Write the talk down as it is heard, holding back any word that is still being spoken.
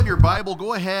your Bible,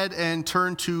 go ahead and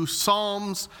turn to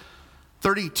Psalms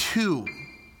 32.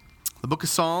 The book of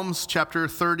Psalms, chapter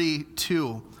 32.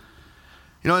 You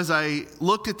know, as I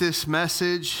looked at this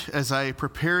message, as I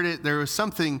prepared it, there was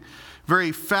something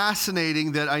very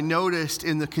fascinating that I noticed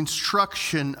in the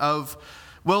construction of,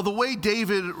 well, the way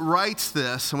David writes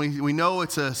this. And we know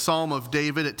it's a Psalm of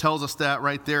David. It tells us that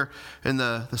right there in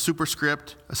the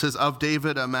superscript. It says, of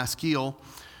David, a maskil.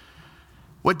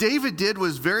 What David did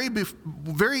was very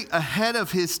ahead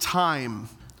of his time,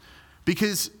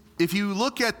 because if you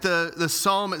look at the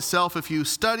psalm itself, if you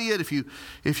study it,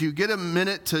 if you get a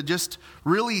minute to just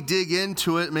really dig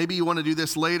into it, maybe you want to do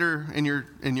this later in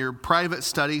your private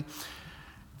study.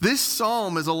 This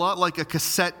psalm is a lot like a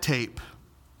cassette tape.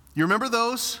 You remember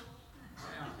those?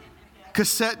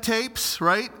 Cassette tapes,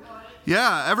 right?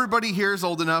 Yeah, everybody here is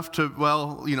old enough to,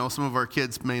 well, you know, some of our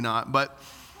kids may not, but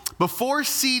before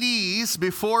CDs,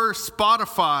 before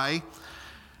Spotify,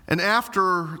 and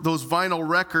after those vinyl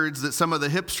records that some of the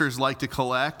hipsters like to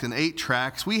collect and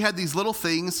 8-tracks, we had these little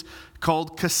things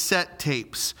called cassette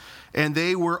tapes, and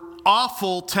they were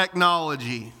awful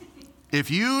technology.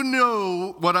 If you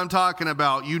know what I'm talking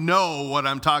about, you know what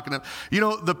I'm talking about. You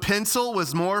know, the pencil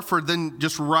was more for than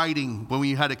just writing when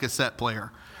we had a cassette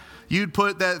player. You'd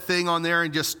put that thing on there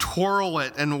and just twirl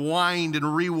it and wind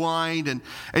and rewind.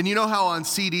 And you know how on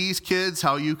CDs, kids,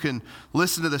 how you can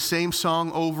listen to the same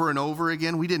song over and over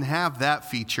again? We didn't have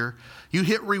that feature. You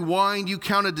hit rewind, you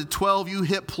counted to 12, you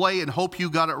hit play and hope you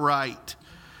got it right.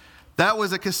 That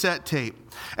was a cassette tape.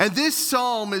 And this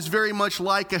psalm is very much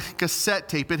like a cassette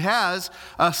tape. It has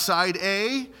a side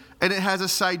A and it has a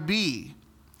side B.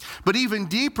 But even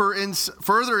deeper and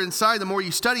further inside, the more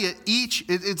you study it,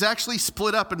 it's actually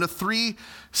split up into 3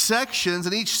 sections,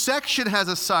 and each section has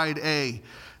a side A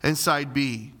and side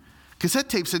B. Cassette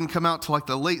tapes didn't come out till like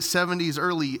the late 70s,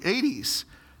 early 80s.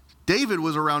 David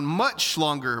was around much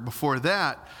longer before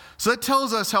that. So that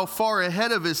tells us how far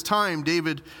ahead of his time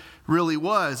David really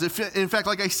was. In fact,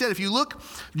 like I said, if you look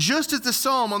just at the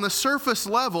psalm on the surface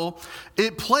level,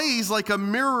 it plays like a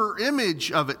mirror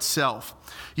image of itself.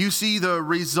 You see the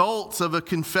results of a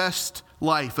confessed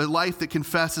life, a life that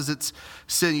confesses its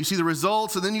sin. You see the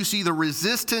results, and then you see the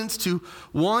resistance to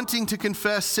wanting to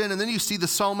confess sin, and then you see the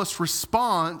psalmist's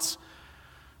response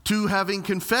to having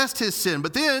confessed his sin.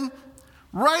 But then,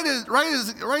 right as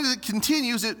it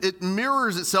continues, it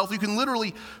mirrors itself. You can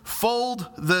literally fold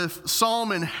the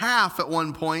psalm in half at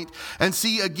one point and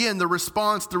see again the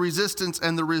response, the resistance,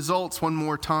 and the results one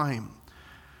more time.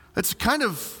 It's kind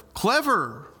of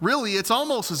clever, really. It's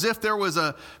almost as if there was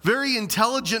a very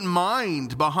intelligent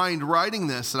mind behind writing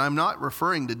this. And I'm not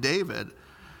referring to David.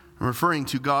 I'm referring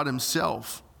to God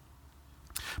himself.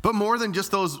 But more than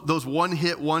just those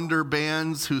one-hit wonder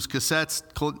bands whose cassettes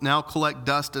now collect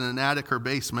dust in an attic or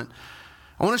basement,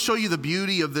 I want to show you the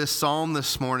beauty of this psalm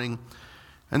this morning.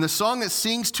 And the song it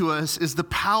sings to us is the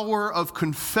power of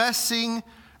confessing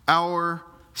our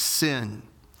sin.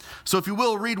 So if you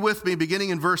will, read with me,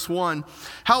 beginning in verse 1.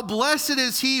 How blessed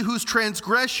is he whose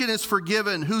transgression is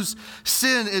forgiven, whose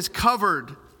sin is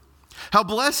covered. How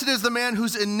blessed is the man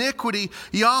whose iniquity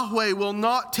Yahweh will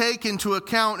not take into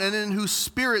account, and in whose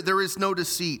spirit there is no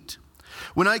deceit.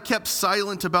 When I kept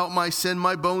silent about my sin,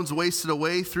 my bones wasted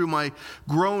away through my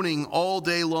groaning all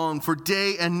day long. For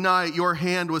day and night your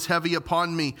hand was heavy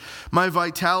upon me. My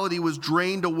vitality was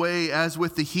drained away as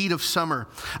with the heat of summer.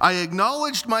 I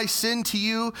acknowledged my sin to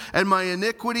you, and my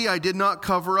iniquity I did not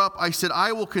cover up. I said,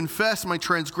 I will confess my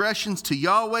transgressions to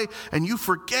Yahweh, and you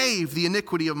forgave the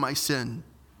iniquity of my sin.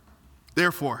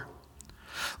 Therefore,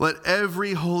 let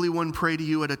every holy one pray to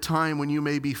you at a time when you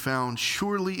may be found.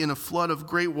 Surely in a flood of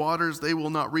great waters they will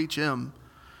not reach him.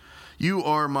 You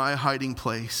are my hiding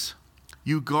place.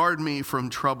 You guard me from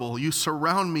trouble. You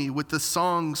surround me with the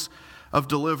songs of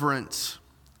deliverance.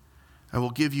 I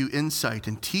will give you insight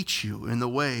and teach you in the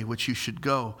way which you should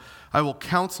go. I will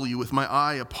counsel you with my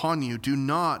eye upon you. Do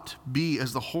not be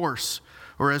as the horse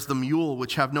or as the mule,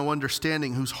 which have no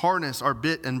understanding, whose harness are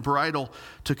bit and bridle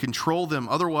to control them.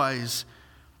 Otherwise,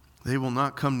 they will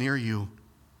not come near you.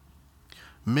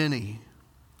 Many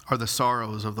are the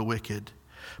sorrows of the wicked,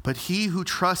 but he who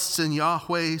trusts in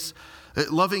Yahweh's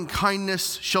loving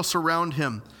kindness shall surround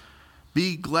him.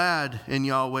 Be glad in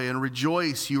Yahweh and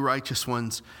rejoice, you righteous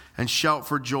ones, and shout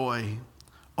for joy,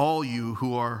 all you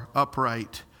who are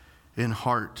upright in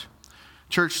heart.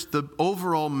 Church, the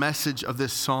overall message of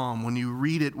this psalm, when you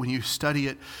read it, when you study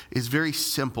it, is very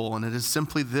simple, and it is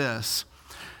simply this: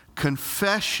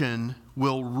 confession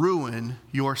will ruin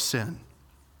your sin.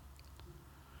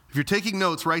 If you're taking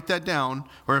notes, write that down,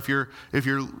 or if you're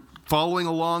following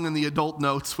along in the adult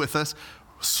notes with us,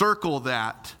 circle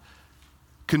that.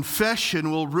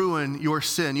 confession will ruin your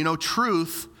sin. You know,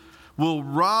 truth will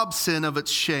rob sin of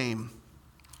its shame.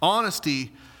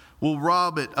 Honesty will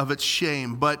rob it of its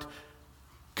shame. But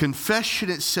confession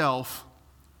itself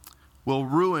will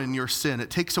ruin your sin. It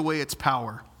takes away its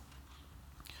power.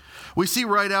 We see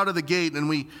right out of the gate, and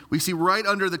we see right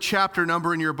under the chapter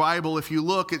number in your Bible, if you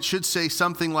look, it should say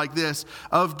something like this: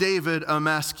 of David, a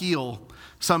maskil.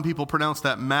 Some people pronounce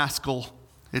that maskil.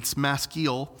 It's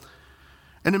maskil.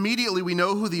 And immediately we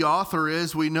know who the author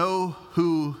is. We know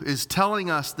who is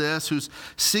telling us this, who's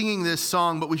singing this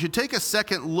song. But we should take a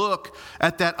second look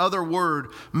at that other word,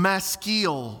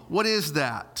 maskil. What is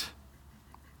that?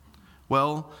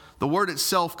 Well, the word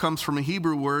itself comes from a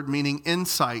Hebrew word meaning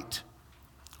insight.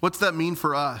 What's that mean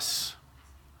for us?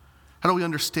 How do we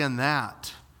understand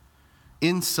that?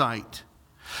 Insight.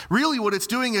 Really what it's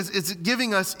doing is it's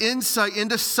giving us insight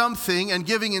into something and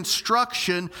giving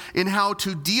instruction in how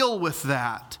to deal with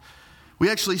that. We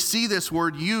actually see this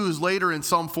word used later in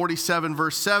Psalm 47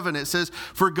 verse 7. It says,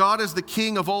 "For God is the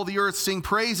King of all the earth, sing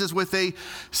praises with a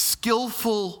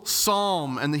skillful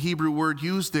psalm." And the Hebrew word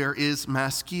used there is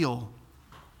maskil.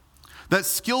 That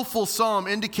skillful psalm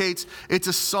indicates it's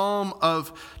a psalm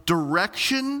of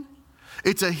direction.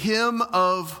 It's a hymn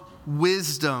of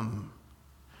wisdom.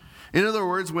 In other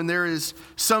words, when there is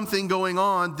something going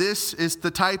on, this is the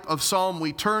type of psalm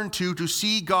we turn to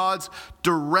see God's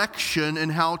direction and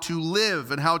how to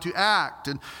live and how to act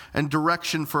and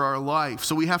direction for our life.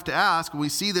 So we have to ask, when we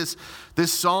see this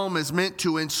psalm is meant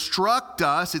to instruct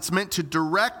us, it's meant to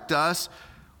direct us,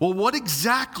 well, what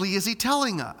exactly is he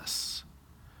telling us?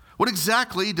 What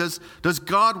exactly does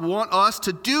God want us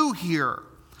to do here?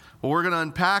 Well, we're going to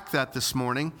unpack that this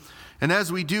morning. And as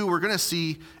we do, we're going to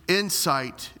see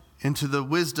insight into the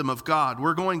wisdom of God.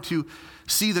 We're going to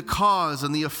see the cause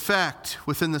and the effect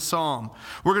within the psalm.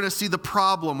 We're going to see the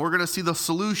problem. We're going to see the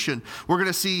solution. We're going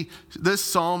to see this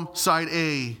psalm, side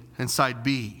A and side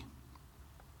B.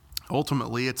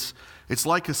 Ultimately, it's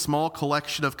like a small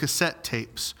collection of cassette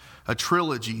tapes, a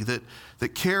trilogy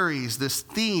that carries this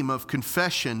theme of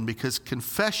confession, because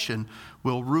confession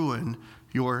will ruin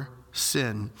your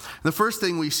sin. The first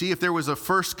thing we see, if there was a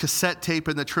first cassette tape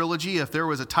in the trilogy, if there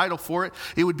was a title for it,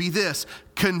 it would be this: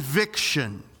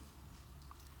 Conviction.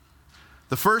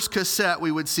 The first cassette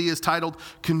we would see is titled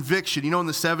Conviction. You know, in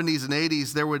the 70s and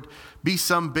 80s, there would be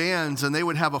some bands and they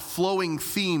would have a flowing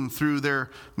theme through their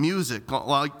music,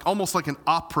 almost like an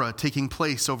opera taking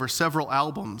place over several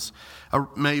albums.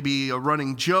 Maybe a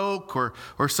running joke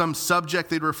or some subject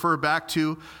they'd refer back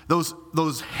to.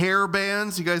 Those hair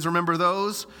bands, you guys remember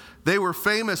those? They were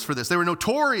famous for this. They were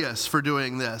notorious for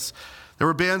doing this. There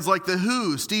were bands like The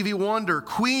Who, Stevie Wonder,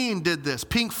 Queen did this,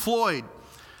 Pink Floyd.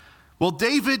 Well,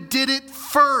 David did it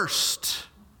first.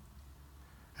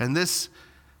 And this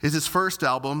is his first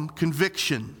album,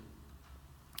 Conviction.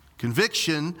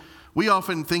 Conviction, we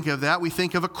often think of that. We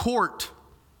think of a court.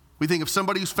 We think of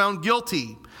somebody who's found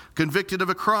guilty, convicted of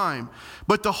a crime.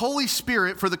 But the Holy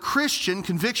Spirit, for the Christian,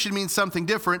 conviction means something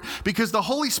different, because the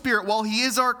Holy Spirit, while he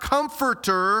is our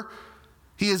comforter,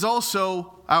 he is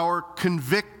also our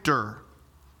convictor.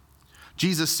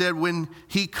 Jesus said when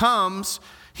he comes,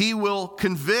 he will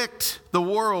convict the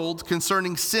world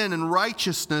concerning sin and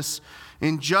righteousness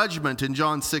in judgment in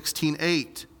John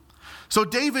 16:8. So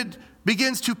David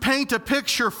begins to paint a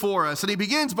picture for us, and he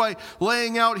begins by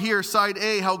laying out here, side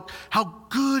A, how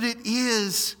good it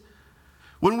is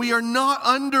when we are not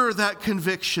under that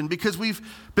conviction because we've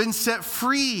been set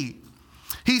free.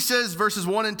 He says, verses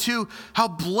 1 and 2, how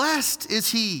blessed is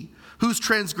he whose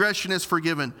transgression is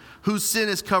forgiven, whose sin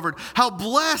is covered. How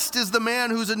blessed is the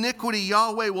man whose iniquity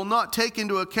Yahweh will not take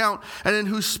into account, and in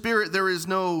whose spirit there is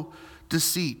no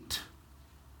deceit.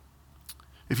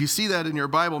 If you see that in your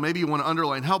Bible, maybe you want to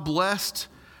underline, how blessed,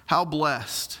 how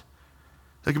blessed.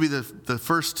 That could be the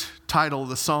first title of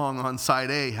the song on side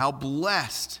A, how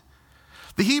blessed.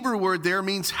 The Hebrew word there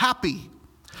means happy.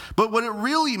 But what it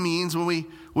really means when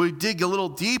we dig a little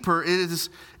deeper, it's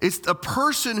a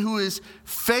person who is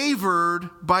favored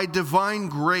by divine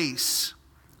grace.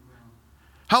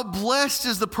 How blessed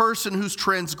is the person whose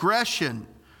transgression,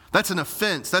 that's an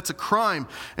offense, that's a crime.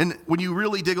 And when you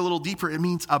really dig a little deeper, it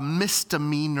means a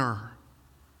misdemeanor.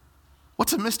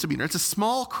 What's a misdemeanor? It's a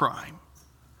small crime,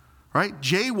 right?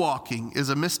 Jaywalking is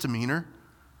a misdemeanor.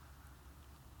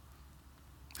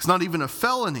 It's not even a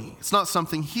felony. It's not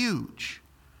something huge.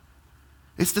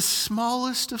 It's the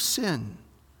smallest of sin.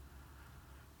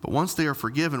 But once they are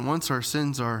forgiven, once our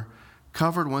sins are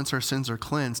covered, once our sins are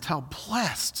cleansed, how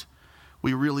blessed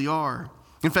we really are.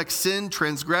 In fact, sin,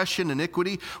 transgression,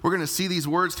 iniquity, we're going to see these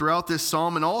words throughout this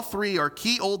psalm, and all three are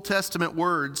key Old Testament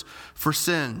words for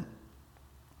sin.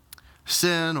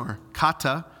 sin, or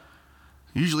kata,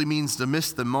 usually means to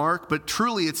miss the mark, but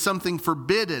truly it's something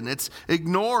forbidden. It's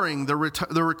ignoring the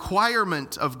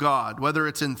requirement of God, whether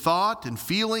it's in thought, in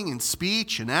feeling, in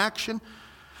speech, in action.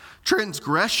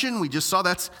 Transgression, we just saw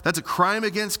that's a crime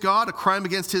against God, a crime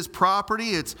against his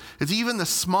property. It's even the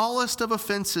smallest of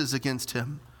offenses against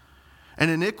him. And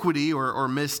iniquity or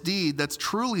misdeed, that's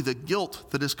truly the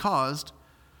guilt that is caused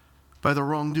by the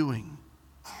wrongdoing.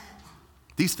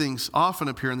 These things often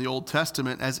appear in the Old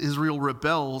Testament as Israel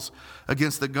rebels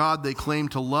against the God they claim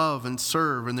to love and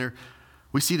serve. And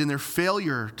we see it in their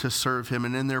failure to serve him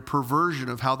and in their perversion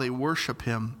of how they worship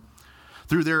him.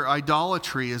 Through their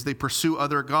idolatry as they pursue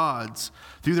other gods,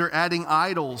 through their adding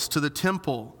idols to the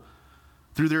temple,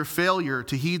 through their failure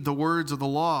to heed the words of the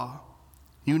law.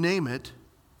 You name it,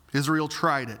 Israel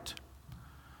tried it.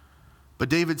 But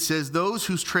David says, those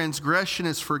whose transgression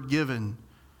is forgiven,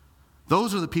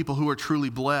 those are the people who are truly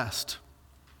blessed.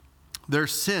 Their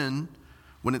sin,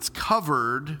 when it's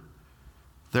covered,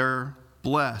 they're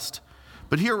blessed.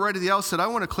 But here right at the outset, I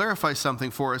want to clarify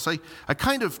something for us. I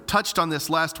kind of touched on this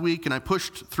last week and I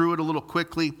pushed through it a little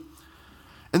quickly.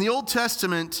 In the Old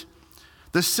Testament,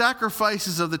 the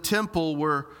sacrifices of the temple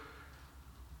were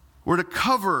to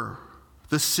cover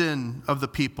the sin of the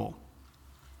people.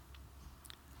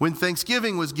 When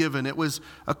Thanksgiving was given, it was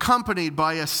accompanied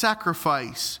by a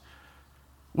sacrifice.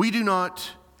 We do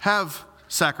not have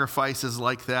sacrifices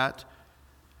like that,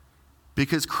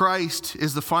 because Christ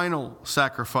is the final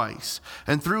sacrifice.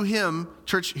 And through him,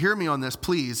 church, hear me on this,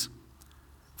 please.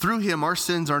 Through him, our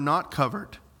sins are not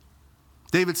covered.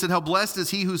 David said, how blessed is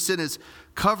he whose sin is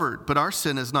covered, but our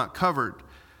sin is not covered.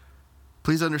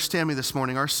 Please understand me this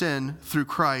morning. Our sin through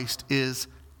Christ is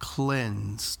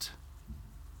cleansed.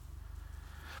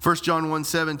 1 John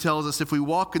 1:7 tells us, if we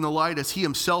walk in the light as he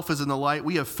himself is in the light,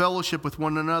 we have fellowship with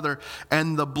one another,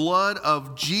 and the blood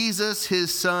of Jesus,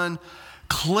 his son,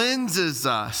 cleanses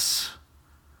us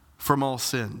from all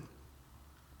sin.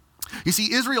 You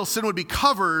see, Israel's sin would be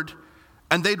covered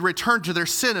and they'd return to their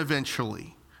sin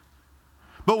eventually.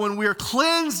 But when we're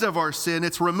cleansed of our sin,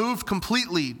 it's removed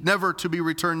completely, never to be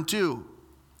returned to.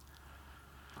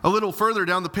 A little further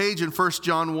down the page in 1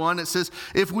 John 1, it says,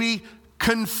 if we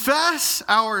confess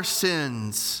our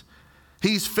sins,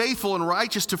 he's faithful and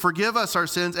righteous to forgive us our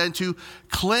sins and to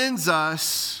cleanse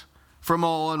us from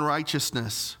all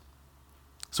unrighteousness.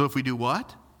 So if we do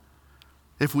what?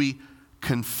 If we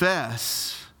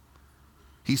confess,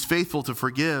 he's faithful to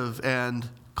forgive and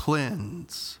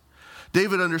cleanse.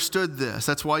 David understood this.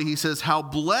 That's why he says, how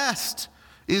blessed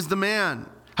is the man?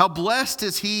 How blessed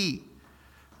is he?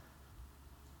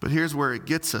 But here's where it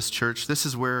gets us, church. This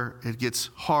is where it gets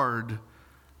hard.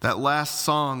 That last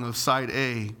song of side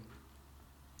A.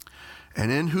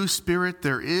 And in whose spirit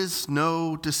there is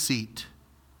no deceit.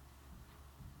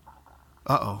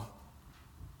 Uh-oh.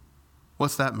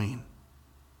 What's that mean?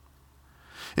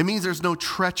 It means there's no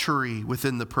treachery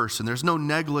within the person. There's no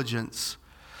negligence.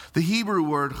 The Hebrew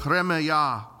word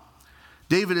remeyah,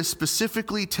 David is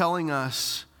specifically telling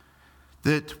us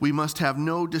that we must have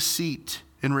no deceit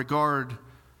in regard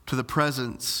to the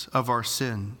presence of our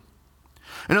sin.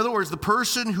 In other words, the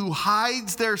person who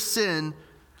hides their sin,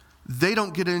 they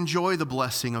don't get to enjoy the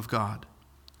blessing of God.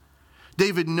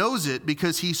 David knows it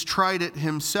because he's tried it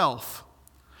himself.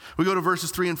 We go to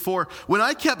verses 3 and 4. When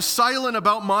I kept silent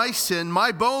about my sin,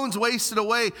 my bones wasted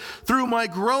away through my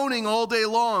groaning all day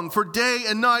long. For day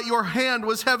and night your hand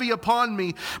was heavy upon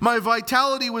me. My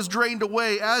vitality was drained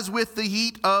away as with the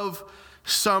heat of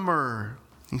summer.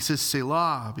 He says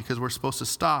Selah, because we're supposed to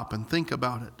stop and think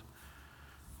about it.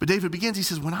 But David begins, he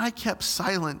says, when I kept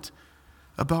silent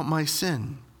about my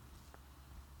sin.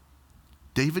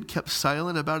 David kept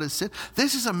silent about his sin.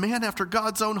 This is a man after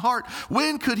God's own heart.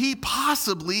 When could he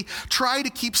possibly try to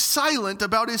keep silent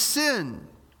about his sin?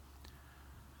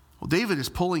 Well, David is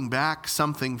pulling back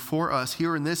something for us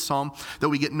here in this psalm that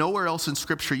we get nowhere else in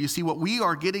Scripture. You see, what we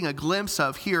are getting a glimpse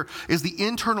of here is the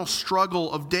internal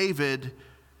struggle of David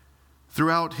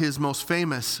throughout his most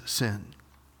famous sin.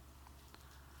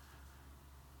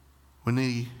 When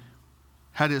he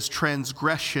had his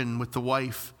transgression with the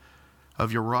wife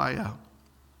of Uriah.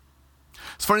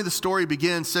 It's funny, the story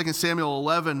begins, 2 Samuel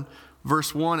 11,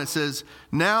 verse 1. It says,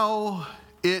 now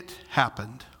it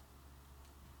happened.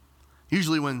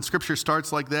 Usually when Scripture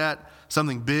starts like that,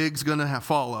 something big's going to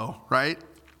follow, right?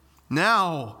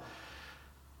 Now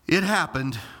it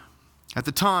happened at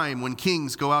the time when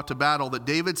kings go out to battle that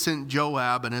David sent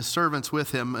Joab and his servants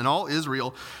with him and all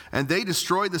Israel, and they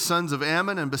destroyed the sons of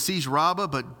Ammon and besieged Rabbah,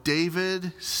 but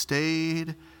David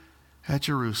stayed at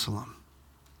Jerusalem.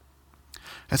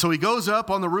 And so he goes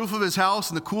up on the roof of his house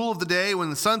in the cool of the day when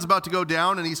the sun's about to go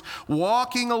down, and he's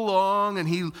walking along, and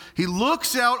he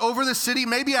looks out over the city,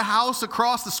 maybe a house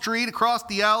across the street, across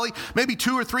the alley, maybe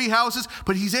 2 or 3 houses,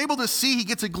 but he's able to see, he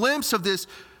gets a glimpse of this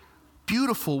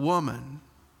beautiful woman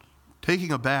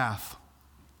taking a bath.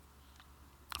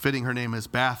 Fitting her name is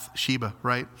Bathsheba,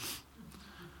 right?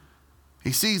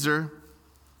 He sees her.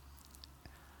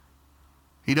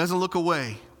 He doesn't look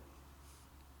away.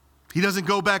 He doesn't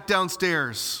go back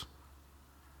downstairs.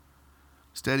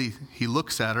 Instead, he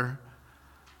looks at her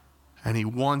and he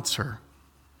wants her.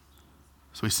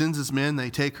 So he sends his men, they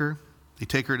take her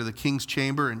to the king's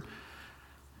chamber, and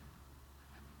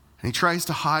he tries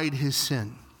to hide his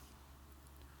sin.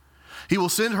 He will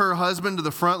send her husband to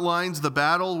the front lines of the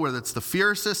battle where it's the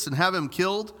fiercest and have him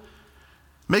killed.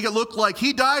 Make it look like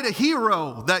he died a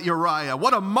hero, that Uriah.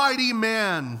 What a mighty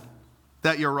man,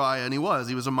 that Uriah. And he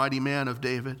was a mighty man of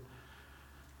David.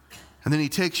 And then he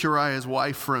takes Uriah's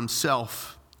wife for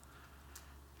himself.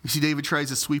 You see, David tries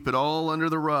to sweep it all under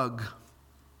the rug.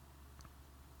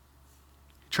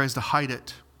 He tries to hide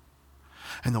it.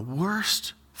 And the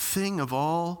worst thing of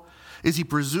all is he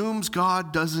presumes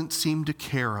God doesn't seem to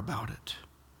care about it.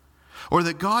 Or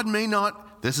that God may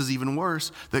not, this is even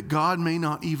worse, that God may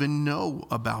not even know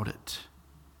about it.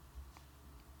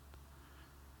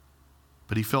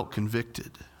 But he felt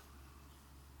convicted.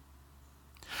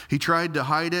 He tried to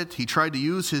hide it. He tried to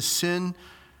use his sin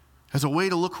as a way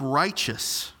to look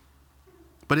righteous.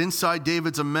 But inside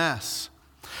David's a mess.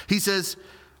 He says,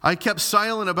 I kept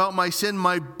silent about my sin.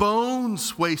 My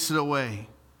bones wasted away.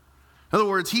 In other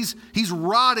words, he's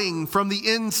rotting from the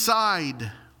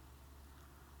inside.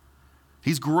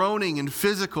 He's groaning in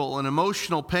physical and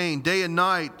emotional pain day and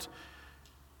night.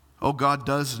 Oh, God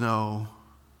does know.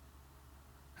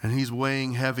 And he's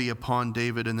weighing heavy upon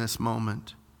David in this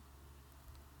moment.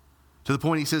 To the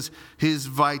point he says his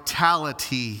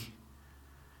vitality,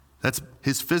 that's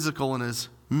his physical and his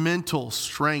mental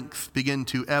strength, begin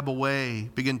to ebb away,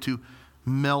 begin to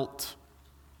melt.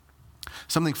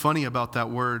 Something funny about that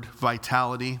word,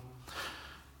 vitality.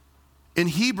 In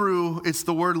Hebrew, it's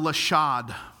the word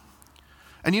lashad.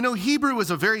 And you know, Hebrew is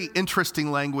a very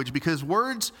interesting language because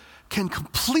words can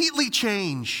completely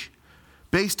change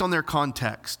based on their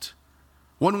context.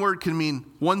 One word can mean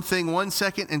one thing 1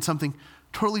 second and something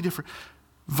totally different.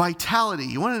 Vitality.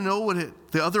 You want to know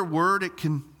what the other word it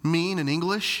can mean in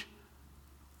English?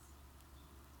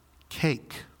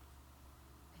 Cake.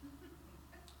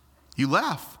 You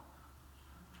laugh.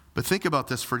 But think about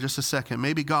this for just a second.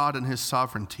 Maybe God in his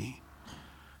sovereignty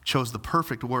chose the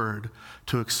perfect word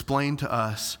to explain to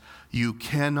us, you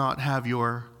cannot have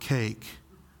your cake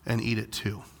and eat it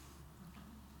too.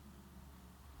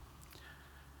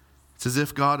 It's as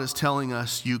if God is telling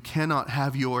us you cannot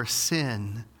have your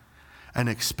sin and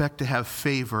expect to have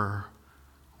favor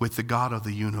with the God of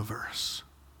the universe.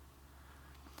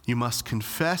 You must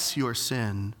confess your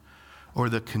sin or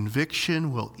the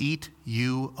conviction will eat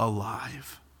you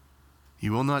alive.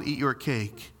 You will not eat your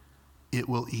cake, it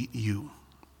will eat you.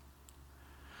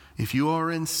 If you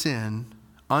are in sin,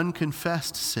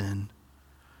 unconfessed sin,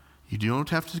 you don't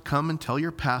have to come and tell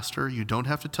your pastor. You don't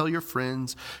have to tell your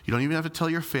friends. You don't even have to tell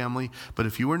your family. But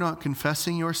if you are not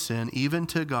confessing your sin, even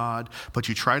to God, but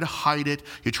you try to hide it,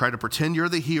 you try to pretend you're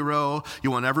the hero, you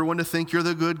want everyone to think you're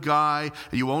the good guy,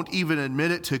 you won't even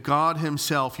admit it to God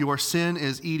himself, your sin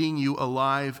is eating you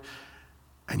alive,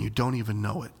 and you don't even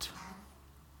know it.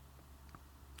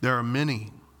 There are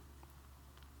many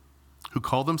who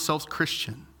call themselves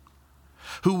Christian,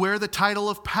 who wear the title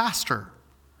of pastor,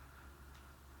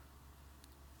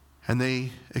 and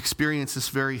they experience this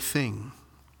very thing.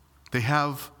 They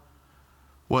have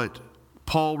what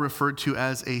Paul referred to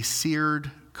as a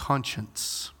seared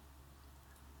conscience.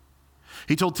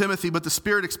 He told Timothy, but the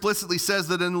Spirit explicitly says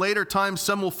that in later times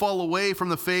some will fall away from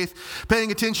the faith,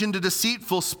 paying attention to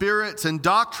deceitful spirits and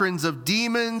doctrines of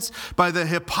demons by the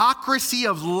hypocrisy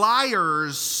of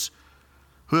liars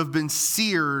who have been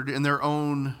seared in their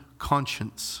own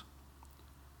conscience.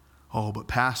 Oh, but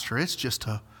Pastor, it's just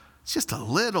a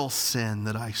little sin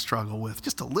that I struggle with,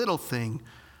 just a little thing.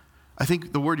 I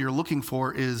think the word you're looking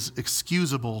for is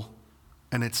excusable,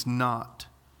 and it's not.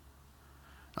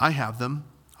 I have them.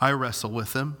 I wrestle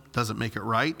with them. Doesn't make it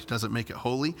right. Doesn't make it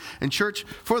holy. And church,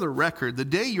 for the record, the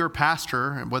day your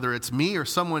pastor, whether it's me or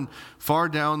someone far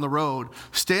down the road,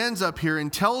 stands up here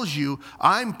and tells you,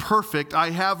 I'm perfect, I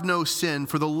have no sin,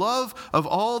 for the love of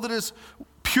all that is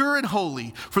pure and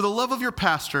holy, for the love of your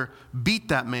pastor, beat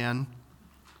that man,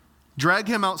 drag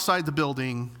him outside the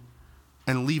building,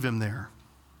 and leave him there.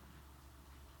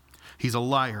 He's a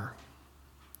liar.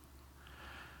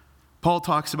 Paul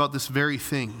talks about this very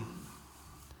thing.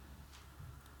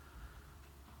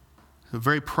 A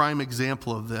very prime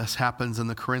example of this happens in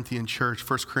the Corinthian church.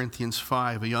 1 Corinthians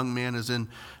 5, a young man is in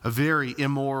a very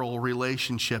immoral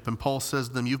relationship. And Paul says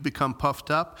to them, you've become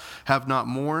puffed up, have not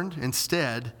mourned.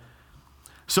 Instead,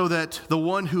 so that the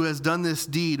one who has done this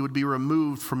deed would be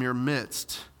removed from your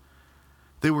midst.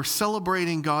 They were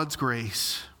celebrating God's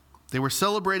grace. They were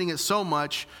celebrating it so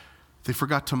much, they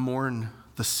forgot to mourn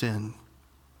the sin.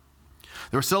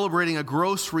 They were celebrating a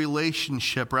gross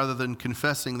relationship rather than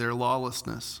confessing their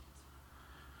lawlessness.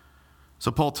 So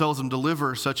Paul tells them,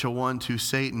 deliver such a one to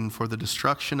Satan for the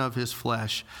destruction of his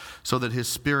flesh, so that his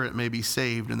spirit may be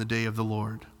saved in the day of the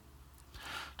Lord.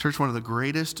 Church, one of the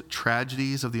greatest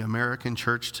tragedies of the American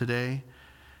church today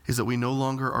is that we no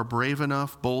longer are brave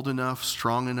enough, bold enough,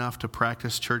 strong enough to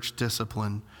practice church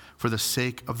discipline for the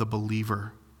sake of the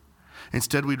believer.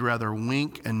 Instead, we'd rather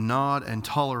wink and nod and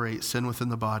tolerate sin within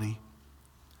the body.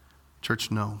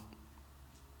 Church, no.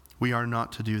 We are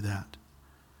not to do that.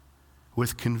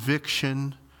 With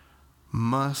conviction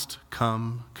must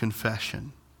come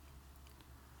confession.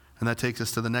 And that takes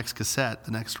us to the next cassette,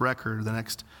 the next record, the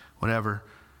next whatever.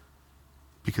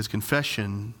 Because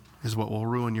confession is what will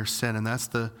ruin your sin. And that's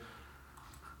the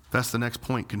next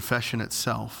point, confession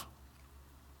itself.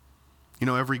 You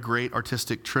know, every great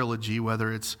artistic trilogy,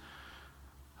 whether it's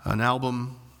an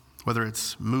album, whether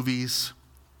it's movies,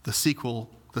 the sequel,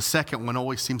 the second one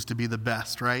always seems to be the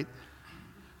best, right?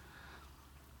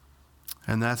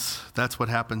 And that's what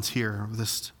happens here.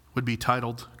 This would be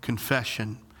titled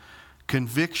Confession.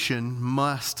 Conviction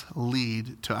must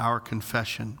lead to our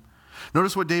confession.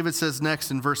 Notice what David says next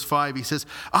in verse 5. He says,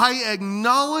 I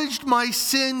acknowledged my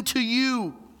sin to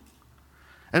you,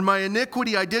 and my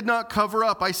iniquity I did not cover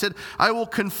up. I said, I will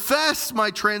confess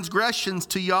my transgressions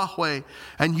to Yahweh,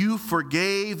 and you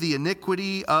forgave the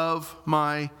iniquity of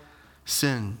my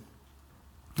sin.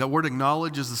 That word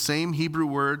acknowledge is the same Hebrew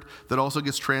word that also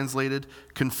gets translated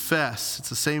confess. It's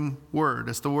the same word.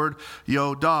 It's the word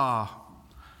yodah.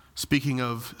 Speaking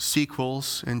of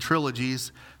sequels and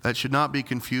trilogies, that should not be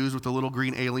confused with the little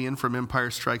green alien from Empire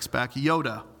Strikes Back,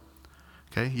 Yoda.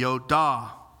 Okay,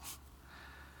 yodah.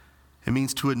 It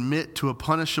means to admit to a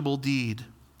punishable deed,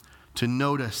 to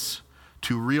notice,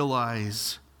 to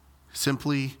realize,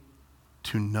 simply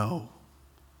to know.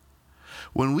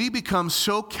 When we become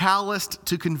so calloused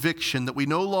to conviction that we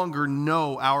no longer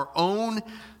know our own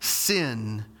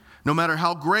sin, no matter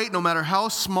how great, no matter how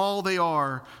small they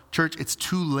are, church, it's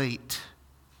too late.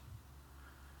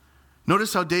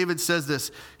 Notice how David says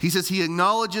this. He says he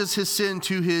acknowledges his sin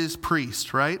to his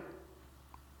priest, right?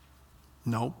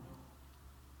 No.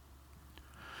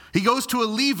 He goes to a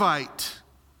Levite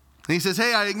and he says,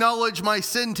 hey, I acknowledge my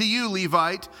sin to you,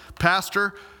 Levite,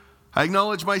 pastor. I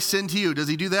acknowledge my sin to you. Does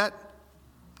he do that?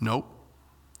 Nope.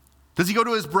 Does he go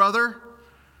to his brother?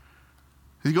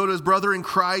 Does he go to his brother in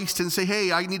Christ and say,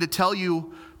 hey, I need to tell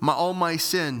you all my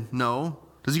sin? No.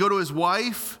 Does he go to his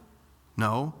wife?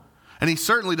 No. And he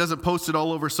certainly doesn't post it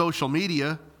all over social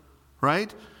media,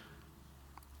 right?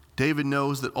 David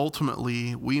knows that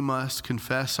ultimately we must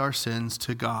confess our sins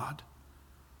to God.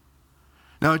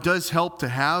 Now, it does help to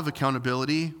have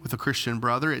accountability with a Christian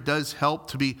brother. It does help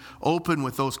to be open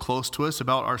with those close to us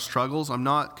about our struggles. I'm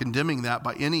not condemning that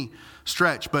by any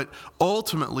stretch, but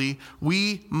ultimately,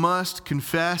 we must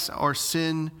confess our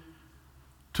sin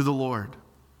to the Lord.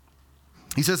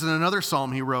 He says in another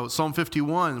psalm he wrote, Psalm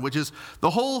 51, which is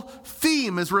the whole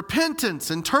theme is repentance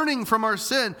and turning from our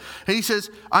sin. And he says,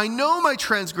 I know my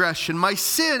transgression, my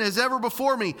sin is ever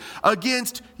before me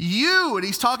against you. And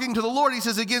he's talking to the Lord. He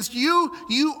says, against you,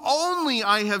 you only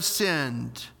I have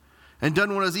sinned and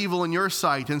done what is evil in your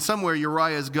sight. And somewhere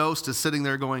Uriah's ghost is sitting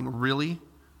there going, really?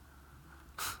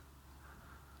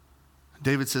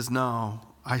 David says, no,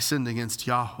 I sinned against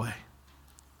Yahweh.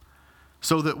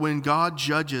 So that when God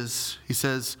judges, he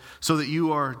says, so that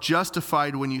you are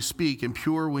justified when you speak and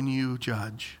pure when you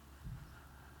judge.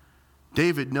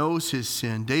 David knows his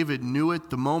sin. David knew it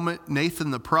the moment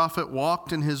Nathan the prophet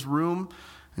walked in his room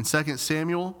in 2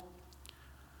 Samuel.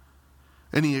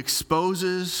 And he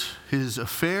exposes his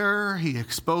affair. He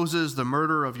exposes the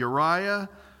murder of Uriah.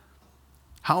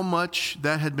 How much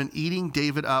that had been eating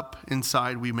David up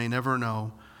inside, we may never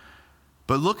know.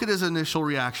 But look at his initial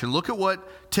reaction. Look at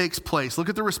what takes place. Look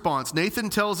at the response. Nathan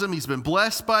tells him he's been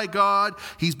blessed by God.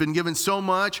 He's been given so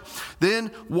much. Then,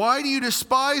 why do you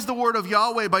despise the word of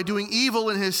Yahweh by doing evil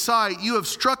in his sight? You have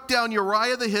struck down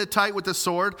Uriah the Hittite with the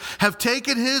sword, have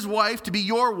taken his wife to be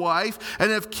your wife, and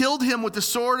have killed him with the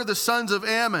sword of the sons of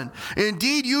Ammon.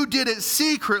 Indeed, you did it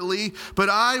secretly, but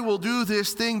I will do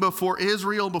this thing before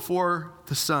Israel, before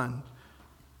the sun.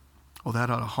 Oh, that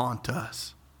ought to haunt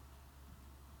us.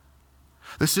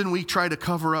 The sin we try to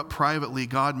cover up privately,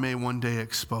 God may one day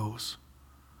expose.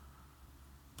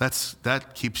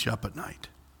 That keeps you up at night.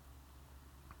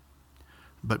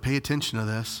 But pay attention to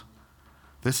this.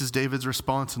 This is David's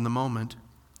response in the moment.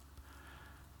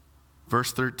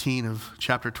 Verse 13 of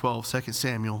chapter 12, 2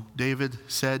 Samuel. David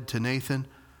said to Nathan,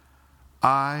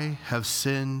 I have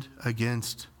sinned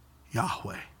against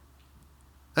Yahweh.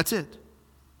 That's it.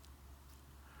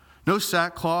 No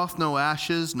sackcloth, no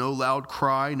ashes, no loud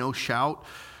cry, no shout,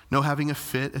 no having a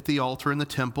fit at the altar in the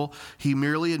temple. He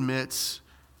merely admits,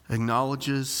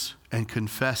 acknowledges, and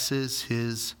confesses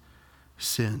his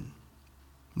sin.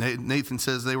 Nathan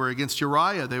says they were against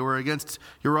Uriah. They were against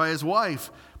Uriah's wife.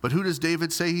 But who does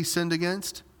David say he sinned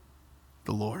against?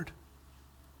 The Lord.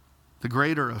 The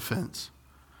greater offense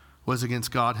was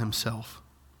against God himself.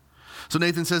 So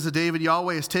Nathan says to David,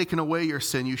 Yahweh has taken away your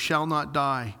sin. You shall not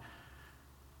die.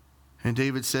 And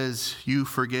David says, you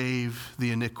forgave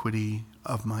the iniquity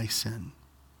of my sin.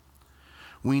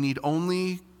 We need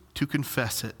only to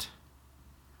confess it,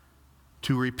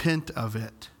 to repent of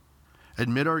it,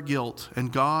 admit our guilt,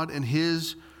 and God in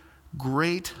his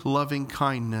great loving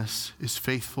kindness is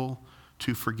faithful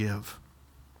to forgive.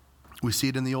 We see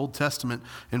it in the Old Testament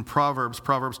in Proverbs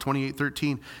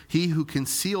 28:13. He who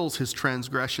conceals his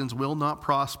transgressions will not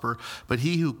prosper, but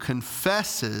he who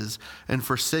confesses and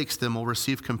forsakes them will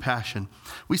receive compassion.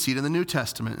 We see it in the New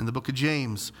Testament in the book of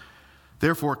James.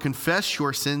 Therefore, confess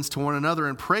your sins to one another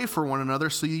and pray for one another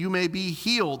so you may be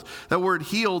healed. That word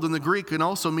healed in the Greek can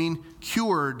also mean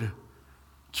cured.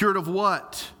 Cured of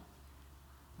what?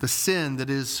 The sin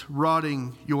that is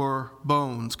rotting your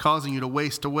bones, causing you to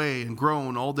waste away and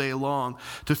groan all day long,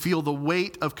 to feel the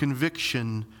weight of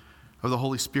conviction of the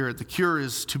Holy Spirit. The cure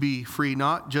is to be free,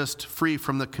 not just free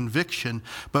from the conviction,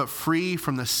 but free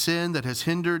from the sin that has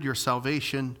hindered your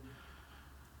salvation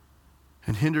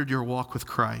and hindered your walk with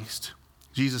Christ.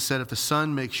 Jesus said, if the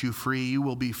Son makes you free, you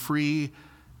will be free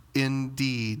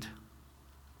indeed.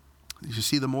 You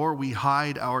see, the more we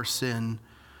hide our sin,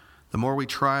 the more we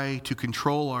try to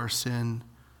control our sin,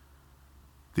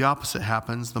 the opposite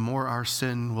happens. The more our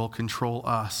sin will control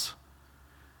us.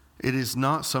 It is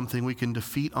not something we can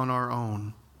defeat on our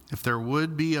own. If there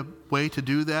would be a way to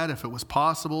do that, if it was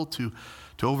possible to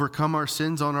overcome our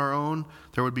sins on our own,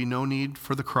 there would be no need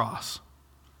for the cross.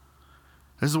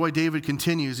 This is why David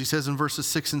continues. He says in verses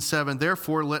 6 and 7,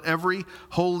 therefore let every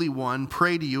holy one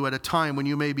pray to you at a time when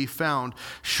you may be found.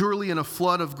 Surely in a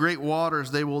flood of great waters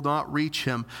they will not reach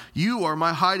him. You are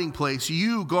my hiding place.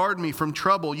 You guard me from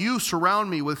trouble. You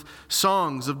surround me with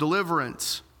songs of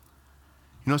deliverance.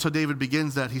 You notice how David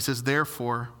begins that. He says,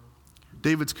 therefore.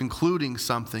 David's concluding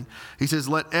something. He says,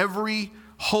 let every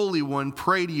holy one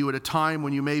pray to you at a time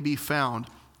when you may be found.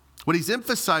 What he's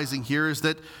emphasizing here is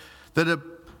that a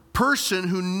person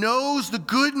who knows the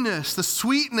goodness, the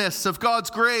sweetness of God's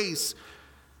grace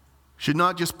should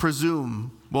not just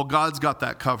presume, well, God's got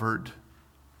that covered.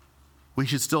 We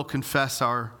should still confess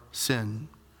our sin.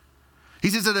 He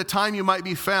says at a time you might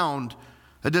be found.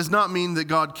 That does not mean that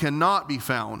God cannot be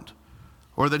found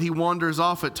or that he wanders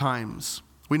off at times.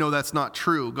 We know that's not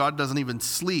true. God doesn't even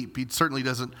sleep. He certainly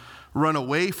doesn't run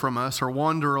away from us or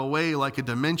wander away like a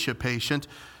dementia patient.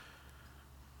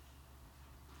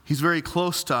 He's very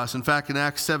close to us. In fact, in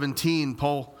Acts 17,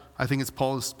 Paul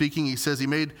is speaking. He says he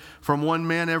made from one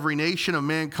man every nation of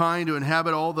mankind to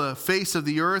inhabit all the face of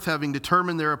the earth, having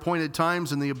determined their appointed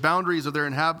times and the boundaries of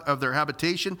their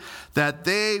habitation, that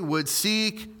they would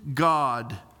seek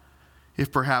God,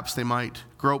 if perhaps they might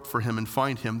grope for him and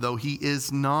find him, though he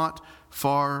is not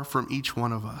far from each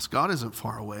one of us. God isn't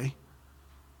far away.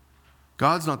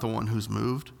 God's not the one who's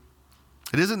moved.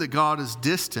 It isn't that God is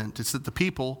distant. It's that the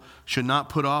people should not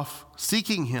put off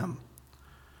seeking him.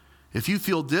 If you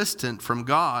feel distant from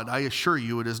God, I assure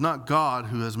you it is not God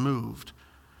who has moved.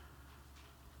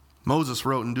 Moses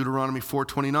wrote in Deuteronomy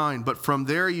 4:29, but from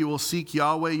there you will seek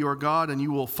Yahweh your God and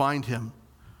you will find him.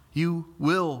 You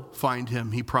will find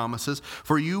him, he promises,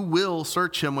 for you will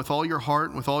search him with all your heart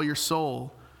and with all your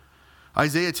soul.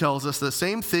 Isaiah tells us the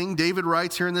same thing David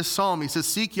writes here in this psalm. He says,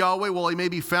 seek Yahweh while he may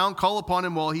be found, call upon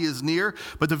him while he is near.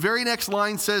 But the very next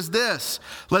line says this,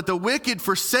 let the wicked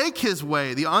forsake his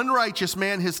way, the unrighteous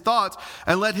man his thoughts,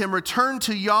 and let him return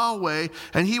to Yahweh,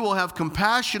 and he will have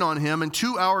compassion on him, and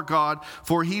to our God,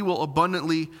 for he will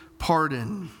abundantly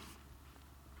pardon.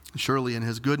 Surely in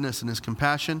his goodness and his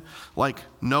compassion, like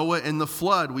Noah in the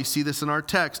flood, we see this in our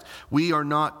text, we are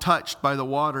not touched by the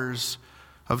waters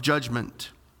of judgment.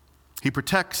 He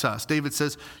protects us. David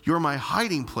says, you're my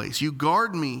hiding place. You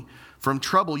guard me from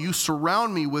trouble. You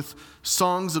surround me with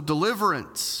songs of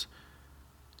deliverance.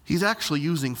 He's actually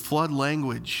using flood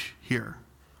language here.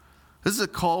 This is a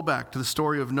callback to the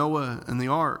story of Noah and the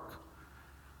ark.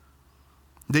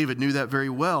 David knew that very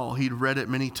well. He'd read it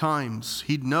many times.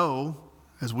 He'd know,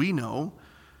 as we know,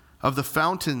 of the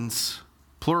fountains,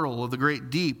 plural, of the great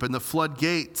deep and the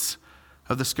floodgates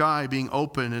of the sky being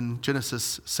open in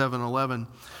Genesis 7:11.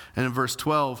 And in verse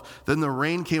 12, then the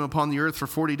rain came upon the earth for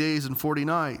 40 days and 40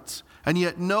 nights. And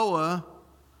yet Noah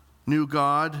knew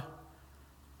God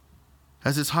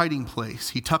as his hiding place.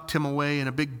 He tucked him away in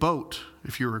a big boat,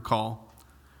 if you recall.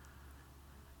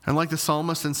 And like the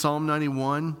psalmist in Psalm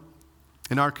 91,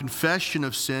 in our confession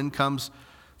of sin comes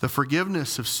the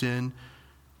forgiveness of sin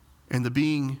and the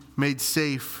being made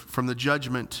safe from the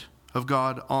judgment of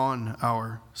God on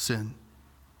our sin.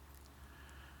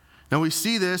 Now we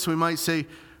see this, we might say,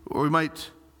 or we might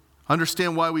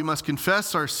understand why we must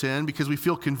confess our sin, because we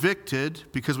feel convicted,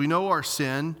 because we know our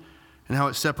sin and how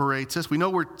it separates us. We know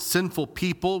we're sinful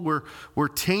people, we're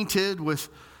tainted with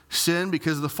sin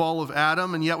because of the fall of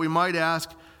Adam, and yet we might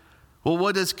ask, well,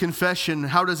 what is confession?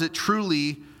 How does it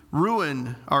truly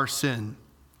ruin our sin?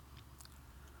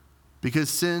 Because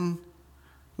sin,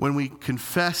 when we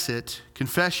confess it,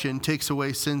 confession takes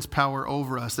away sin's power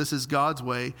over us. This is God's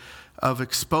way of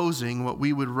exposing what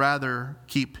we would rather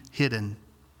keep hidden.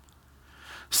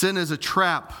 Sin is a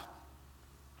trap.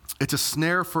 It's a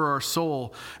snare for our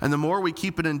soul. And the more we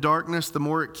keep it in darkness, the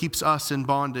more it keeps us in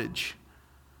bondage.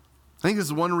 I think this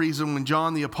is one reason when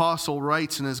John the Apostle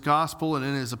writes in his gospel and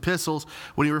in his epistles,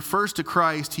 when he refers to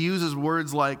Christ, he uses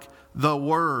words like the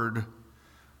Word.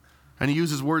 And he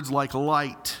uses words like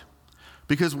light.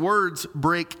 Because words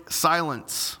break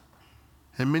silence.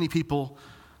 And many people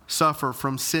suffer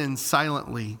from sin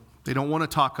silently. They don't want to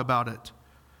talk about it.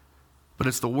 But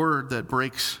it's the word that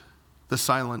breaks the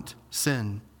silent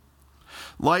sin.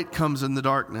 Light comes in the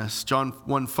darkness. John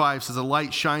 1:5 says, "The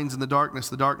light shines in the darkness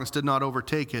did not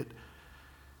overtake it."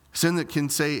 Sin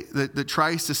that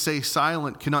tries to stay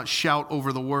silent cannot shout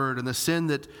over the word, and the sin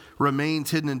that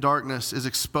remains hidden in darkness is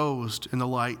exposed in the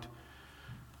light.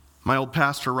 My old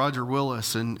pastor, Roger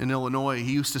Willis in Illinois,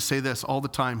 he used to say this all the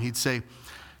time. He'd say,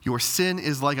 your sin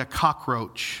is like a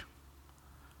cockroach.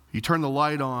 You turn the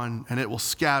light on and it will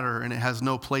scatter and it has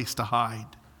no place to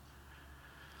hide.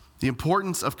 The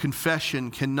importance of confession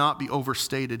cannot be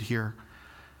overstated here.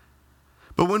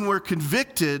 But when we're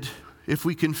convicted, if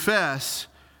we confess,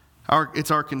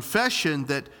 it's our confession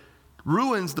that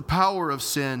ruins the power of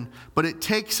sin, but it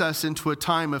takes us into a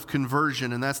time of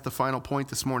conversion, and that's the final point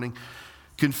this morning.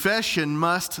 Confession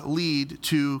must lead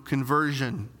to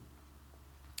conversion.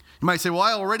 You might say, well,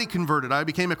 I already converted. I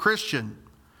became a Christian.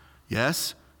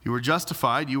 Yes, you were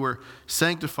justified, you were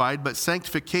sanctified, but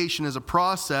sanctification is a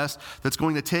process that's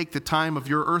going to take the time of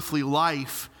your earthly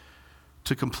life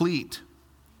to complete.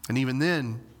 And even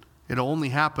then, it'll only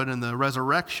happen in the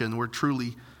resurrection. We're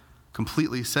truly,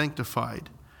 completely sanctified.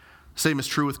 Same is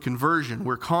true with conversion.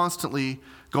 We're constantly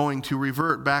going to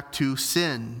revert back to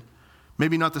sin.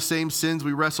 Maybe not the same sins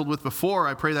we wrestled with before.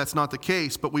 I pray that's not the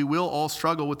case, but we will all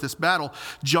struggle with this battle.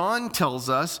 John tells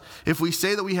us if we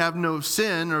say that we have no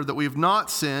sin or that we have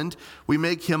not sinned, we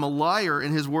make him a liar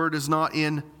and his word is not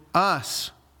in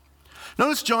us.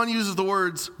 Notice John uses the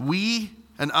words we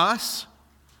and us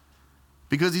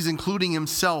because he's including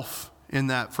himself in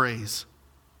that phrase.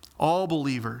 All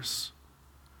believers.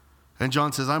 And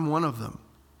John says, I'm one of them.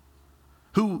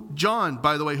 John,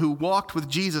 by the way, who walked with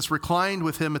Jesus, reclined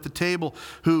with him at the table,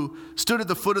 who stood at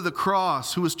the foot of the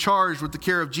cross, who was charged with the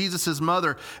care of Jesus'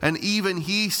 mother. And even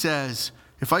he says,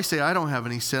 if I say I don't have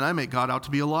any sin, I make God out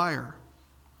to be a liar.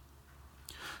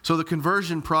 So the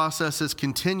conversion process is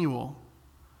continual.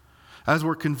 As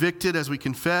we're convicted, as we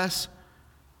confess,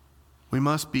 we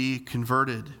must be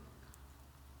converted.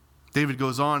 David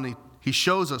goes on, he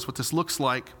shows us what this looks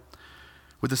like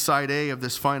with the side A of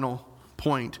this final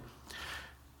point.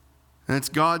 And it's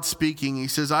God speaking. He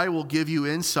says, I will give you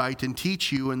insight and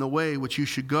teach you in the way which you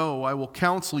should go. I will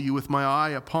counsel you with my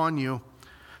eye upon you.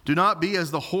 Do not be as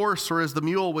the horse or as the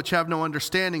mule, which have no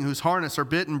understanding, whose harness are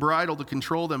bit and bridle to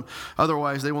control them.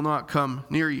 Otherwise, they will not come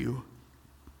near you.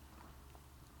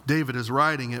 David is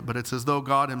writing it, but it's as though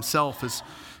God himself is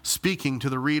speaking to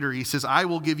the reader. He says, I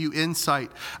will give you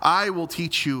insight. I will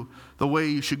teach you the way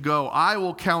you should go. I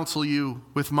will counsel you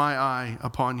with my eye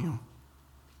upon you.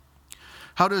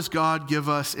 How does God give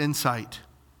us insight?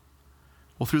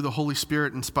 Well, through the Holy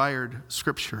Spirit inspired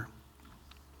Scripture.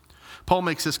 Paul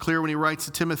makes this clear when he writes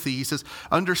to Timothy. He says,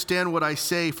 understand what I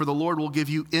say, for the Lord will give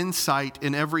you insight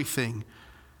in everything.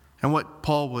 And what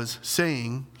Paul was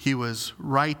saying, he was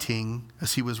writing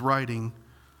as he was writing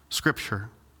Scripture.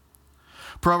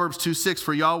 Proverbs 2:6,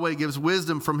 for Yahweh gives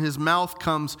wisdom, from his mouth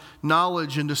comes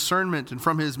knowledge and discernment, and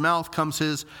from his mouth comes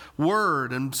his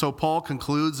word. And so Paul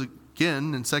concludes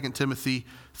again in 2 Timothy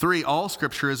 3, all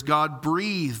scripture is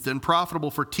God-breathed and profitable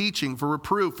for teaching, for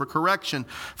reproof, for correction,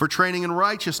 for training in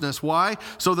righteousness. Why?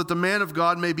 So that the man of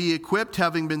God may be equipped,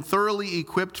 having been thoroughly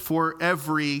equipped for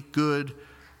every good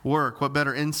work. What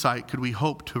better insight could we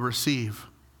hope to receive?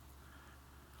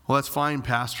 Well, that's fine,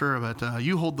 Pastor, but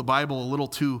you hold the Bible a little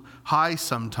too high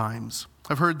sometimes.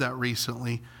 I've heard that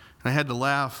recently, and I had to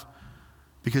laugh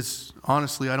because,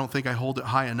 honestly, I don't think I hold it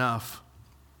high enough.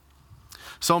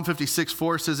 Psalm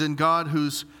 56:4 says, in God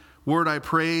whose word I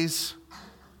praise,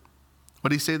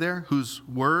 what did he say there? Whose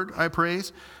word I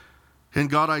praise? In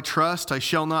God I trust, I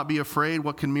shall not be afraid.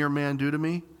 What can mere man do to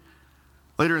me?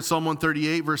 Later in Psalm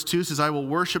 138, verse 2 says, I will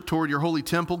worship toward your holy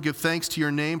temple, give thanks to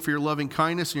your name for your loving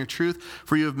kindness and your truth,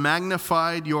 for you have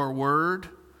magnified your word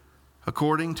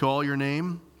according to all your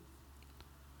name.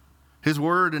 His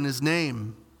word and his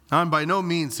name. Now, I'm by no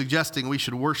means suggesting we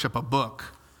should worship a book,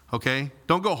 okay?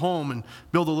 Don't go home and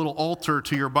build a little altar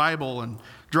to your Bible and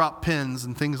drop pins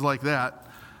and things like that.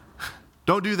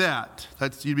 Don't do that.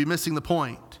 You'd be missing the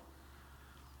point.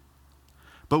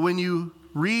 But when you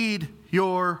read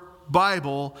your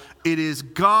Bible, it is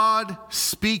God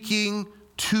speaking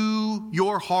to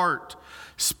your heart,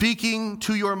 speaking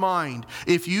to your mind.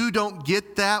 If you don't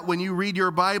get that when you read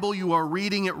your Bible, you are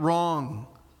reading it wrong.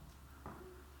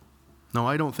 No,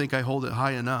 I don't think I hold it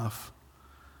high enough.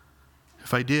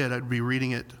 If I did, I'd be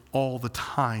reading it all the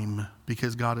time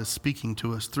because God is speaking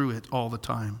to us through it all the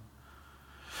time.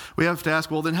 We have to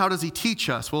ask, well, then how does he teach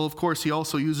us? Well, of course, he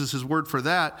also uses his word for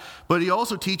that, but he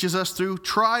also teaches us through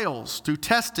trials, through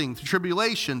testing, through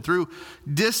tribulation, through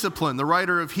discipline. The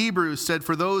writer of Hebrews said,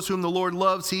 for those whom the Lord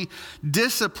loves, he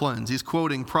disciplines. He's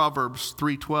quoting Proverbs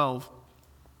 3:12.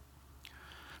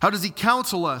 How does he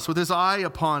counsel us? With his eye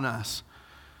upon us.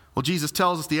 Well, Jesus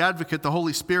tells us the advocate, the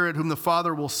Holy Spirit, whom the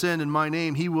Father will send in my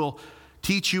name, he will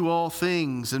teach you all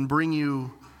things and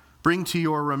bring to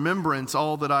your remembrance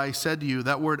all that I said to you.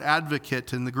 That word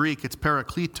advocate in the Greek, it's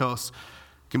parakletos,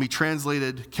 can be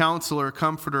translated counselor,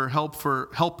 comforter,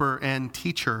 helper, and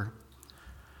teacher.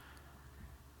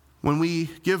 When we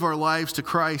give our lives to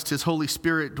Christ, his Holy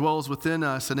Spirit dwells within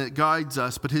us and it guides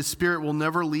us, but his Spirit will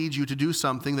never lead you to do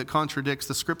something that contradicts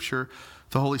the Scripture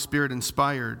the Holy Spirit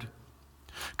inspired.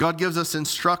 God gives us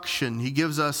instruction. He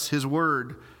gives us his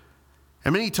word.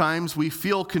 And many times we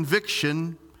feel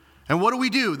conviction. And what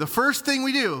do? The first thing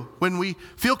we do when we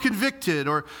feel convicted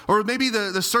or maybe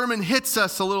the sermon hits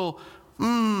us a little,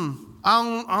 I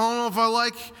don't know if I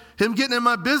like him getting in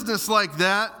my business like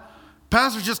that.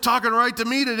 Pastor's just talking right to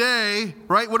me today,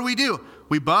 right? What do?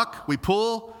 We buck, we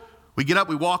pull, we get up,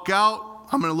 we walk out.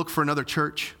 I'm going to look for another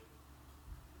church.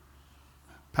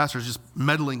 Pastor's just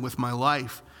meddling with my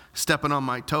life, stepping on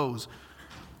my toes.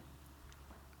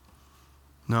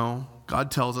 No, God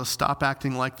tells us, stop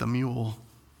acting like the mule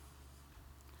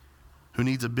who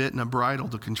needs a bit and a bridle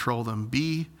to control them.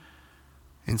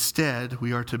 Instead,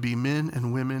 we are to be men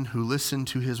and women who listen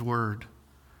to his word.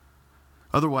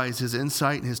 Otherwise, his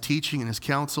insight and his teaching and his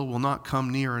counsel will not come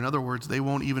near. In other words, they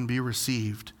won't even be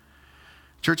received.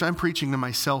 Church, I'm preaching to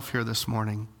myself here this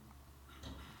morning.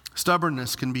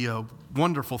 Stubbornness can be a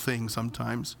wonderful thing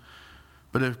sometimes,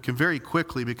 but it can very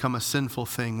quickly become a sinful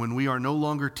thing when we are no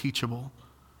longer teachable.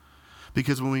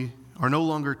 Because when we are no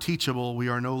longer teachable, we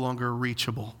are no longer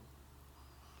reachable.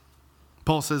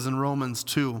 Paul says in Romans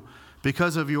 2,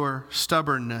 because of your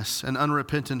stubbornness and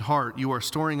unrepentant heart, you are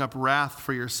storing up wrath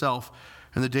for yourself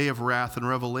in the day of wrath and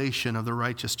revelation of the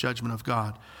righteous judgment of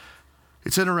God.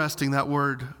 It's interesting, that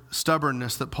word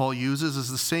stubbornness that Paul uses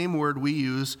is the same word we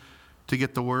use to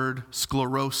get the word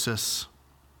sclerosis.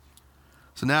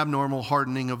 It's an abnormal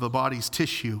hardening of the body's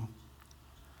tissue.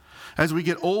 As we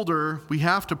get older, we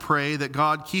have to pray that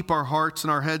God keep our hearts and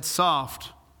our heads soft.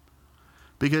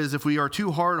 Because if we are too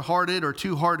hard-hearted or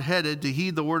too hard-headed to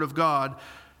heed the word of God,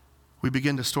 we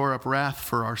begin to store up wrath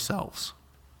for ourselves.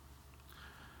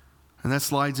 And that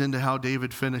slides into how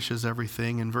David finishes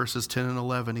everything in verses 10 and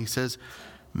 11. He says,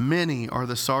 many are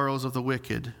the sorrows of the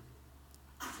wicked,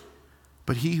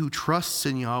 but he who trusts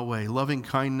in Yahweh, loving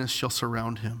kindness shall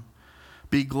surround him.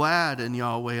 Be glad in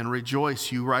Yahweh and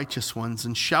rejoice, you righteous ones,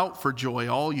 and shout for joy,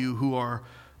 all you who are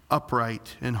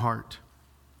upright in heart.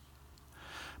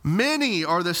 Many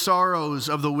are the sorrows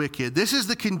of the wicked. This is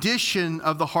the condition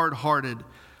of the hard-hearted,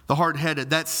 the hard-headed,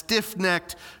 that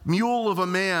stiff-necked mule of a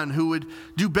man who would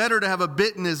do better to have a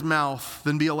bit in his mouth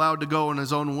than be allowed to go in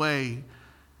his own way.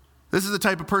 This is the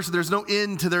type of person, there's no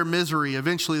end to their misery.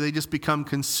 Eventually, they just become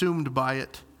consumed by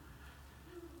it.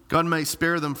 God might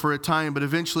spare them for a time, but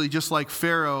eventually, just like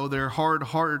Pharaoh, their hard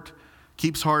heart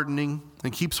keeps hardening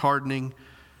and keeps hardening.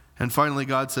 And finally,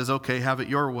 God says, okay, have it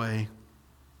your way.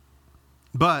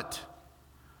 But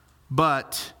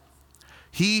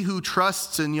he who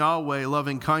trusts in Yahweh,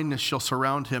 loving kindness shall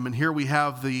surround him. And here we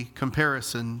have the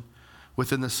comparison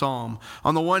within the psalm.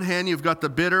 On the one hand, you've got the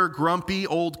bitter, grumpy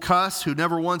old cuss who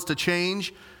never wants to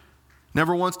change,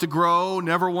 never wants to grow,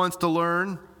 never wants to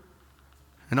learn.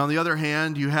 And on the other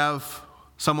hand, you have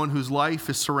someone whose life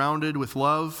is surrounded with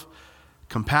love,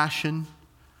 compassion,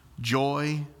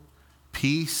 joy,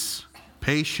 peace,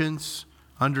 patience,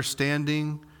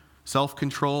 understanding,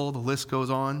 self-control. The list goes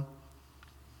on.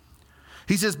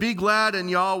 He says, be glad in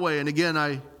Yahweh. And again,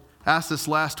 I asked this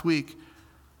last week.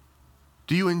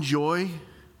 Do you enjoy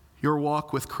your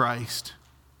walk with Christ?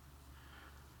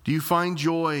 Do you find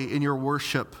joy in your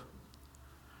worship?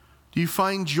 Do you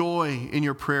find joy in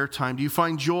your prayer time? Do you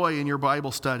find joy in your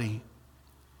Bible study?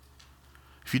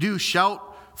 If you do, shout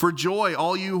for joy,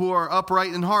 all you who are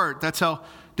upright in heart. That's how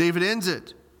David ends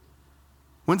it.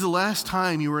 When's the last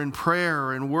time you were in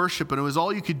prayer and worship and it was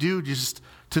all you could do just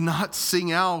to not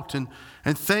sing out and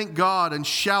thank God and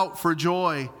shout for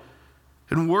joy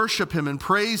and worship Him and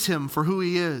praise Him for who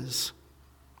He is?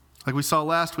 Like we saw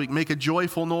last week, make a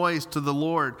joyful noise to the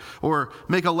Lord, or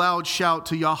make a loud shout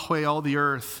to Yahweh, all the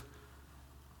earth.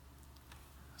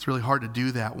 It's really hard to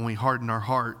do that when we harden our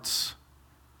hearts.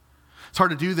 It's hard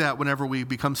to do that whenever we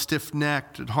become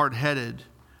stiff-necked and hard-headed,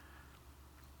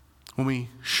 when we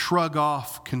shrug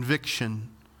off conviction,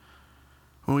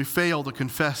 when we fail to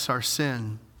confess our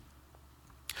sin.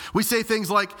 We say things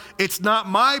like, it's not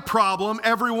my problem,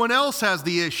 everyone else has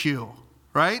the issue,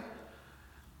 right?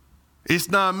 It's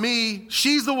not me,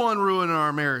 she's the one ruining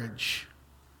our marriage.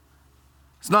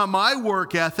 It's not my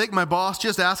work ethic, my boss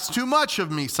just asks too much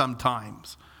of me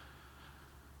sometimes.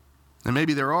 And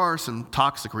maybe there are some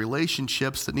toxic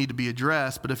relationships that need to be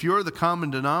addressed, but if you're the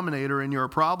common denominator in your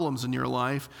problems in your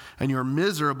life, and you're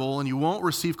miserable, and you won't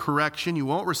receive correction, you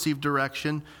won't receive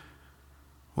direction,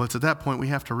 well, it's at that point we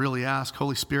have to really ask,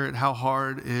 Holy Spirit, how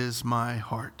hard is my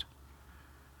heart?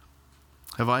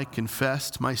 Have I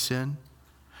confessed my sin?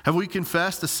 Have we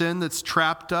confessed the sin that's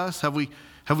trapped us? Have we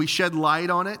shed light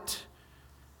on it?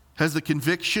 Has the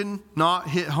conviction not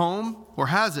hit home, or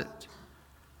has it?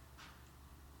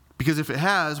 Because if it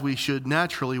has, we should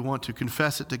naturally want to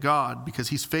confess it to God, because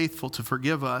He's faithful to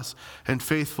forgive us and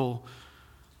faithful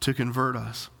to convert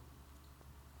us.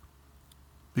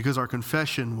 Because our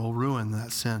confession will ruin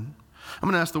that sin. I'm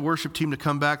going to ask the worship team to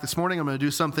come back. This morning I'm going to do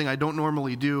something I don't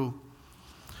normally do.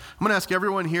 I'm going to ask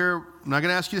everyone here, I'm not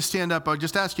going to ask you to stand up, I'll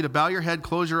just ask you to bow your head,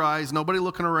 close your eyes, nobody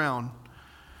looking around.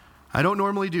 I don't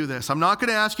normally do this. I'm not going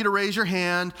to ask you to raise your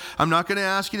hand. I'm not going to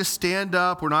ask you to stand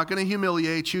up. We're not going to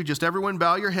humiliate you. Just everyone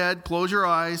bow your head, close your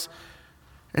eyes,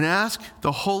 and ask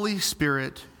the Holy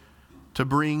Spirit to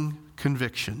bring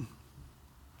conviction.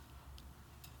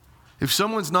 If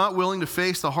someone's not willing to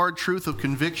face the hard truth of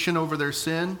conviction over their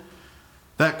sin,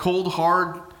 that cold,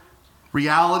 hard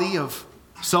reality of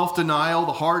self-denial,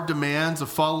 the hard demands of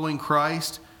following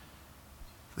Christ,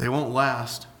 they won't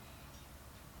last.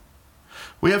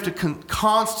 We have to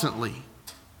constantly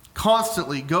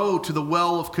go to the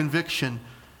well of conviction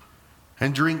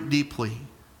and drink deeply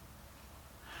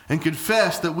and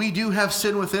confess that we do have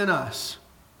sin within us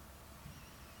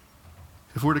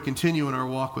if we're to continue in our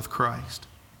walk with Christ.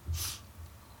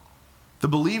 The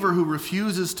believer who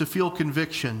refuses to feel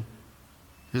conviction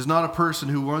is not a person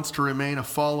who wants to remain a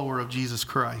follower of Jesus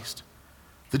Christ.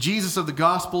 The Jesus of the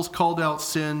Gospels called out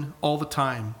sin all the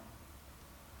time.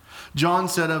 John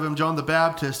said of him, John the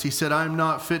Baptist, he said, I am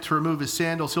not fit to remove his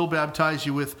sandals. He'll baptize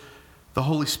you with the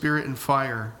Holy Spirit and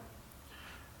fire.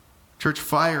 Church,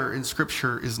 fire in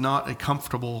Scripture is not a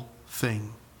comfortable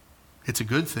thing. It's a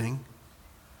good thing,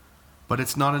 but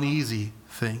it's not an easy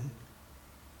thing.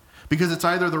 Because it's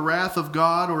either the wrath of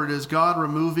God or it is God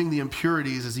removing the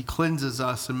impurities as He cleanses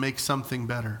us and makes something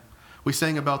better. We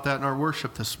sang about that in our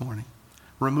worship this morning.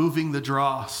 Removing the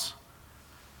dross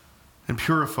and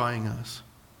purifying us.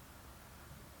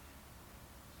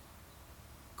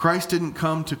 Christ didn't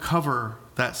come to cover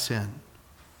that sin.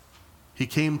 He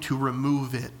came to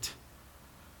remove it,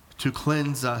 to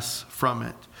cleanse us from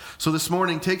it. So this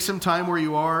morning, take some time where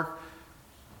you are.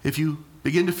 If you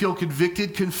begin to feel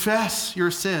convicted, confess your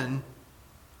sin.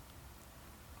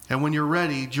 And when you're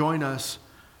ready, join us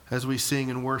as we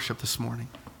sing and worship this morning.